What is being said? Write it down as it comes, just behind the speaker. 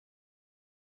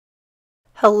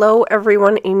Hello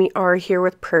everyone, AmyR here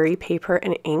with Prairie Paper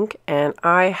and Ink, and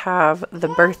I have the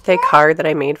birthday card that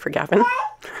I made for Gavin,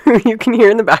 who you can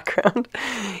hear in the background.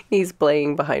 He's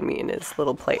playing behind me in his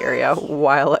little play area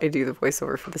while I do the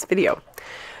voiceover for this video.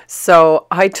 So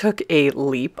I took a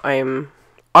leap. I'm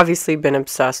obviously been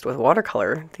obsessed with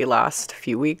watercolor the last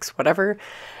few weeks, whatever,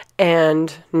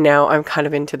 and now I'm kind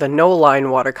of into the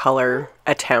no-line watercolor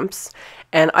attempts.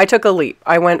 And I took a leap.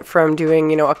 I went from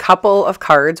doing, a couple of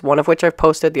cards, one of which I've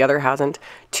posted, the other hasn't,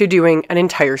 to doing an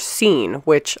entire scene,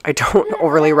 which I don't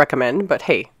overly recommend, but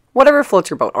hey, whatever floats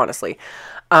your boat, honestly.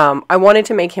 I wanted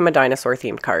to make him a dinosaur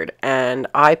themed card, and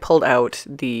I pulled out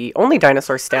the only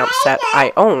dinosaur stamp set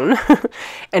I own,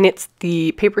 and it's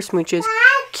the Paper Smooches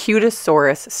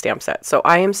Cutisaurus stamp set. So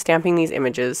I am stamping these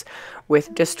images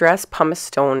with Distress Pumice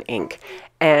Stone ink.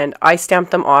 And I stamped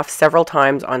them off several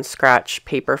times on scratch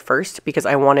paper first because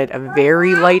I wanted a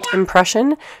very light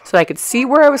impression so I could see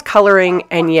where I was coloring,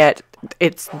 and yet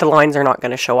the lines are not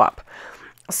going to show up.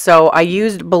 So I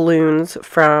used balloons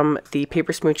from the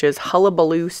Paper Smooches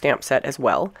Hullabaloo stamp set as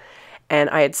well. And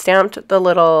I had stamped the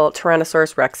little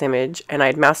Tyrannosaurus Rex image, and I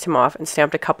had masked him off and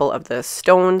stamped a couple of the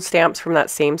stone stamps from that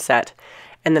same set.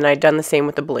 And then I'd done the same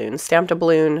with the balloons. Stamped a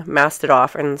balloon, masked it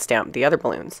off, and stamped the other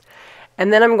balloons.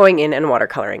 And then I'm going in and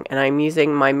watercoloring, and I'm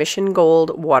using my Mission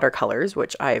Gold watercolors,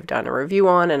 which I've done a review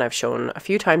on and I've shown a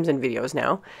few times in videos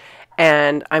now.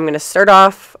 And I'm going to start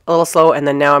off a little slow, and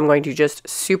then now I'm going to just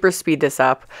super speed this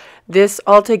up. This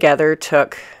altogether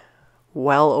took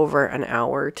well over an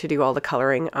hour to do all the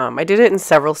coloring. I did it in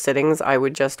several sittings. I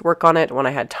would just work on it when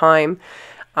I had time,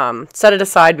 set it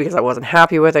aside because I wasn't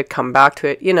happy with it, come back to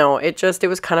it. It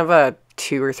was kind of a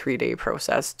 2 or 3 day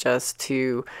process just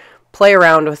to play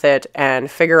around with it and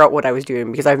figure out what I was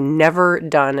doing, because I've never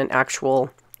done an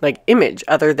actual image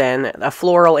other than a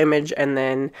floral image and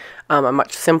then a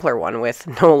much simpler one with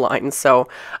no lines. So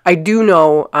I do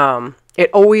know it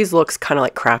always looks kind of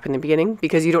like crap in the beginning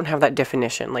because you don't have that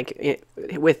definition.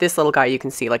 With this little guy, you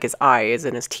can see his eyes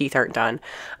and his teeth aren't done.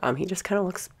 He just kind of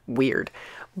looks weird.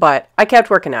 But I kept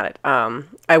working at it.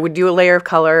 I would do a layer of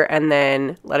color and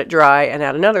then let it dry and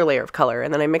add another layer of color.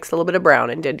 And then I mixed a little bit of brown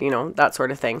and did, that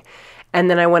sort of thing. And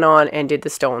then I went on and did the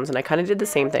stones, and I kind of did the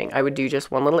same thing. I would do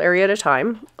just one little area at a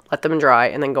time, let them dry,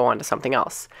 and then go on to something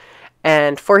else.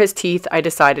 And for his teeth, I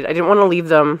decided I didn't want to leave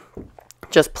them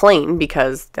just plain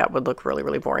because that would look really,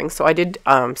 really boring. So I did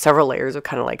several layers of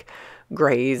kind of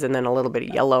grays and then a little bit of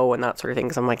yellow and that sort of thing,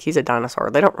 because I'm he's a dinosaur.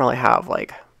 They don't really have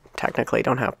technically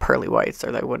don't have pearly whites,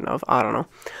 or they wouldn't have. I don't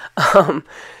know.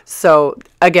 So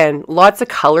again, lots of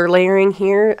color layering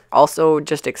here. Also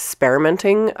just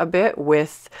experimenting a bit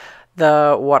with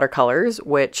the watercolors,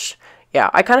 which, yeah,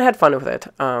 I kind of had fun with it.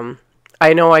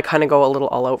 I know I kind of go a little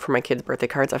all out for my kids' birthday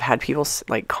cards. I've had people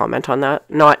comment on that,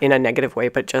 not in a negative way,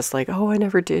 but just oh, I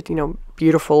never did,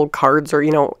 beautiful cards or,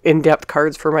 in-depth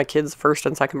cards for my kids' first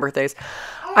and second birthdays.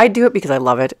 I do it because I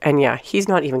love it. And yeah, he's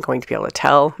not even going to be able to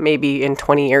tell. Maybe in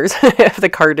 20 years, if the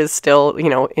card is still,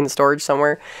 in storage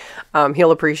somewhere,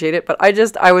 he'll appreciate it. But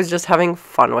I was just having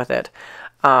fun with it.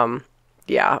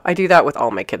 Yeah, I do that with all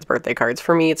my kids' birthday cards.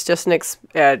 For me, it's just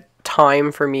a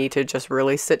time for me to just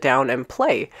really sit down and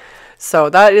play.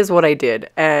 So that is what I did.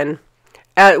 And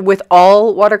with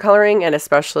all watercoloring, and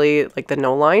especially the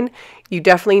no line, you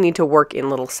definitely need to work in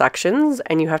little sections,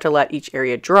 and you have to let each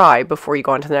area dry before you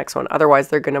go on to the next one. Otherwise,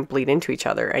 they're going to bleed into each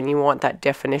other, and you want that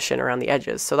definition around the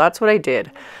edges. So that's what I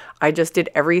did. I just did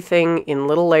everything in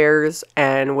little layers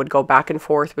and would go back and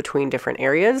forth between different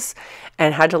areas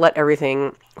and had to let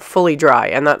everything fully dry.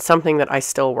 And that's something that I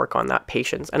still work on, that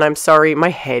patience. And I'm sorry, my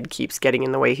head keeps getting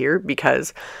in the way here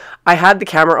because I had the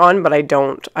camera on, but I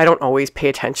don't always pay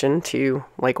attention to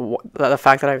the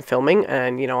fact that I'm filming.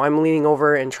 And, I'm leaning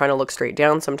over and trying to look straight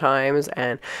down sometimes.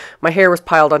 And my hair was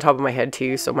piled on top of my head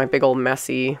too. So my big old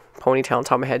messy ponytail on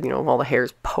top of my head, all the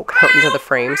hairs poke out into the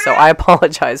frame. So I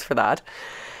apologize for that.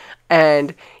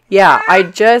 And yeah, I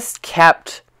just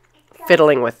kept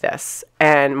fiddling with this.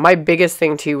 And my biggest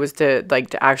thing too was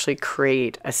to actually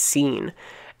create a scene.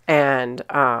 And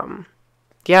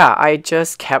yeah, I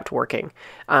just kept working.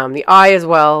 The eye as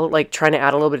well, trying to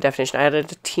add a little bit of definition. I added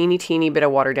a teeny bit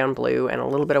of watered down blue and a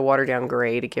little bit of watered down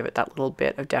gray to give it that little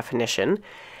bit of definition.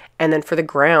 And then for the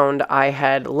ground, I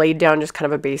had laid down just kind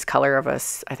of a base color of I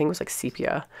think it was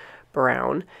sepia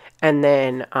brown, and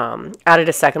then added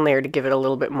a second layer to give it a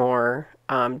little bit more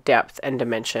depth and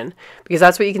dimension, because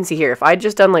that's what you can see here. If I'd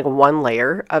just done one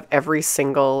layer of every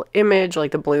single image,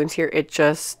 the balloons here, it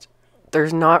just,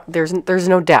 there's no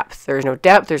depth, there's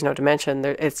no dimension,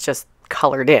 it's just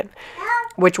colored in.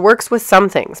 which works with some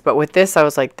things, but with this I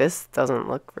was like, this doesn't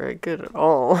look very good at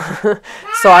all.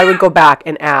 So I would go back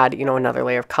and add, you know, another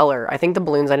layer of color. I think the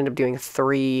balloons I ended up doing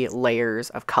 3 layers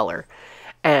of color,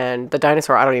 and the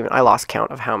dinosaur, I lost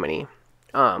count of how many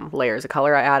layers of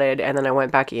color I added. And then I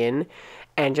went back in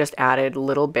and just added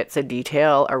little bits of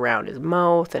detail around his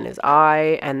mouth and his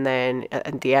eye, and then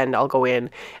at the end I'll go in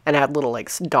and add little like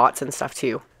dots and stuff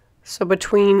too. So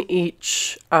between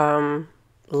each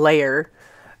layer,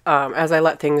 as I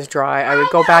let things dry, I would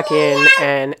go back in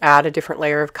and add a different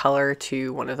layer of color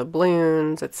to one of the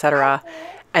balloons, etc.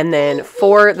 And then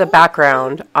for the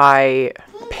background, I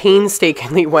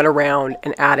painstakingly went around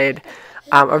and added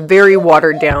a very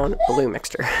watered down balloon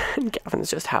mixture. Gavin's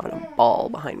just having a ball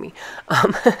behind me.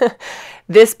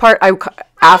 This part,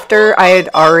 after I had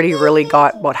already really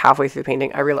got about halfway through the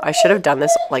painting, I should have done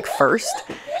this like first,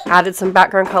 added some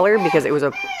background color, because it was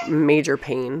a major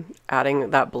pain adding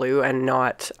that blue and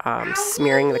not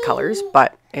smearing the colors,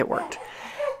 but it worked.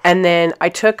 And then I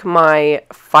took my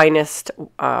finest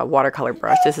watercolor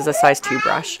brush. This is a size 2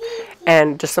 brush,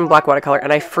 and just some black watercolor,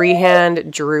 and I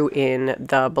freehand drew in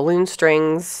the balloon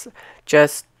strings.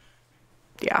 Just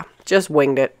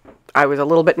winged it. I was a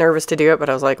little bit nervous to do it, but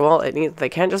I was like, well, they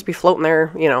can't just be floating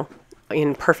there, you know,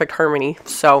 in perfect harmony.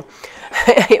 So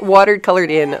I watercolored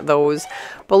in those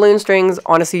balloon strings.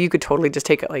 Honestly, you could totally just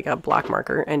take like a black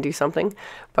marker and do something,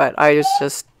 but I was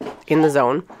just in the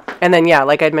zone. And then, yeah,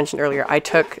 like I'd mentioned earlier, I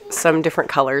took some different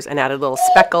colors and added little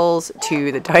speckles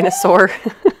to the dinosaur.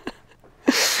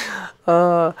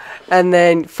 And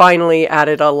then finally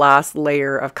added a last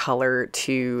layer of color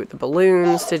to the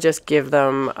balloons to just give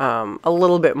them a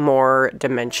little bit more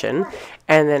dimension,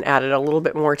 and then added a little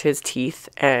bit more to his teeth.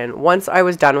 And once I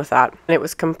was done with that and it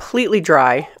was completely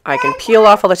dry, I can peel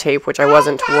off all the tape, which I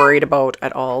wasn't worried about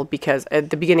at all, because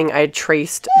at the beginning I had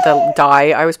traced the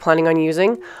dye I was planning on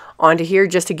using onto here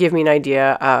just to give me an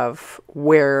idea of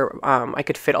where I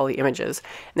could fit all the images.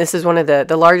 And this is one of the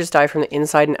largest die from the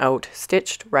inside and out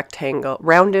stitched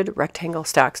rounded rectangle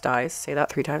stacks dies. Say that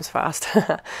 3 times fast.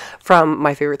 From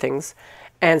My Favorite Things.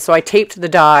 And so I taped the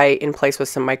die in place with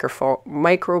some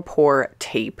micropore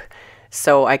tape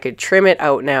so I could trim it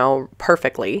out now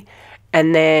perfectly.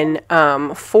 And then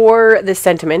for the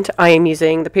sentiment, I am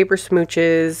using the paper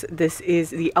Smooches. This is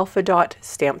the Alpha Dot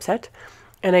stamp set.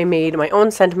 And I made my own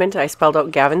sentiment. I spelled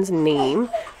out Gavin's name.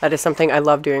 That is something I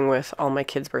love doing with all my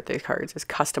kids' birthday cards, is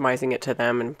customizing it to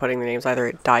them and putting the names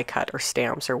either die cut or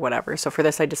stamps or whatever. So for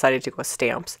this, I decided to go with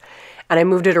stamps. And I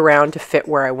moved it around to fit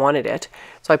where I wanted it.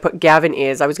 So I put Gavin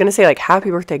is. I was going to say like,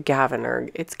 happy birthday, Gavin, or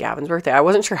it's Gavin's birthday. I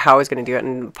wasn't sure how I was going to do it,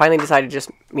 and finally decided to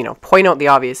just, you know, point out the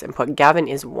obvious and put Gavin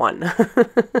is 1.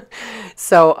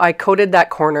 So I coated that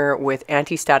corner with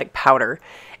anti-static powder,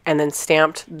 and then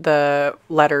stamped the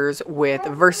letters with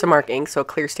Versamark ink, so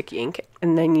clear sticky ink,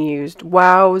 and then used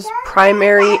Wow's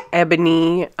Primary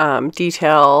Ebony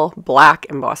Detail Black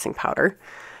embossing powder.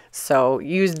 So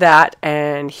use that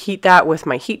and heat that with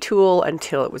my heat tool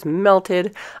until it was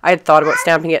melted. I had thought about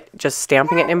stamping it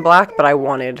in black, but I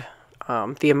wanted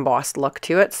the embossed look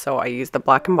to it, so I used the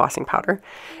black embossing powder.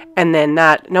 And then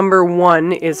that number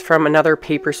 1 is from another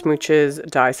Paper Smooches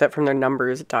die set, from their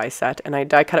Numbers die set, and I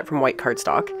die cut it from white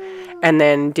cardstock, and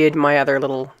then did my other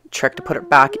little trick to put it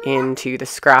back into the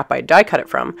scrap I die cut it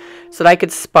from, so that I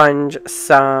could sponge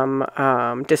some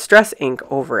distress ink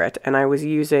over it. And I was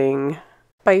using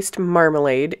spiced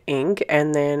marmalade ink,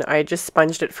 and then I just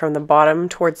sponged it from the bottom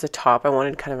towards the top. I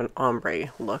wanted kind of an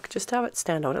ombre look, just to have it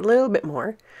stand out a little bit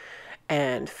more.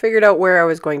 And figured out where I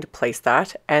was going to place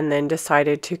that, and then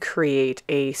decided to create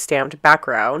a stamped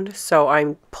background. So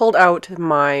I pulled out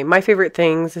my Favorite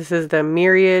Things. This is the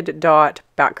Myriad Dot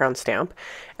background stamp,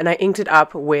 and I inked it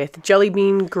up with Jelly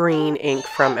Bean Green ink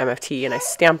from MFT, and I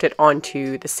stamped it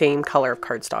onto the same color of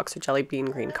cardstock, so Jelly Bean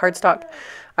Green cardstock.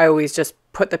 I always just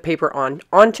put the paper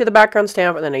onto the background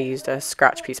stamp, and then I used a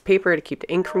scratch piece of paper to keep the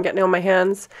ink from getting on my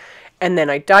hands. And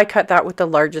then I die cut that with the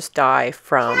largest die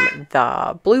from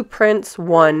the Blueprints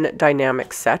 1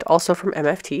 Die-namics set, also from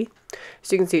MFT.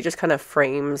 So you can see it just kind of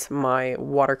frames my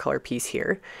watercolor piece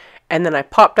here. And then I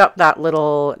popped up that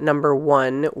little number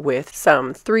 1 with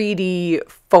some 3D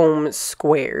foam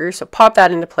squares. So pop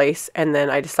that into place, and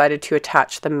then I decided to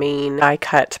attach the main die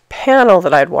cut panel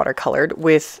that I had watercolored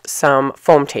with some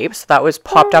foam tape. So that was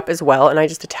popped up as well, and I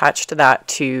just attached that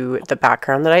to the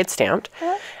background that I had stamped.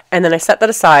 And then I set that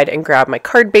aside and grabbed my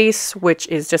card base, which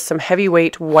is just some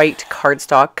heavyweight white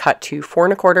cardstock cut to 4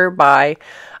 1/4 by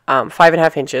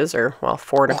 5.5 inches, or well,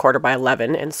 4 1/4 by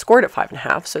 11, and scored at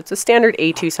 5.5. So it's a standard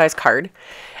A2 size card.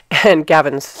 And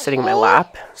Gavin's sitting in my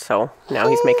lap, so now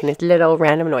he's making his little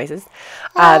random noises.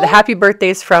 The happy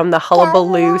birthdays from the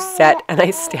Hullabaloo set, and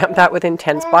I stamped that with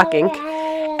intense black ink.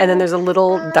 And then there's a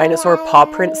little dinosaur paw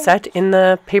print set in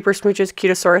the Paper Smooches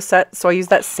Cutasaurus set, so I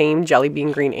used that same jelly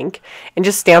bean green ink and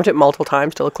just stamped it multiple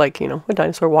times to look like, you know, a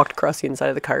dinosaur walked across the inside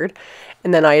of the card.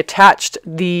 And then I attached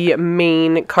the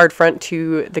main card front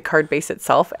to the card base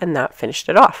itself, and that finished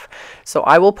it off. So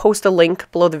I will post a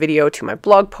link below the video to my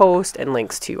blog post and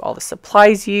links to all the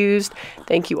supplies used.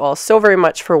 Thank you all so very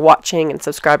much for watching and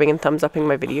subscribing and thumbs upping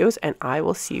my videos, and I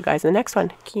will see you guys in the next one.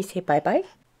 Can you say bye-bye?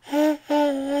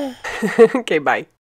 Okay, bye.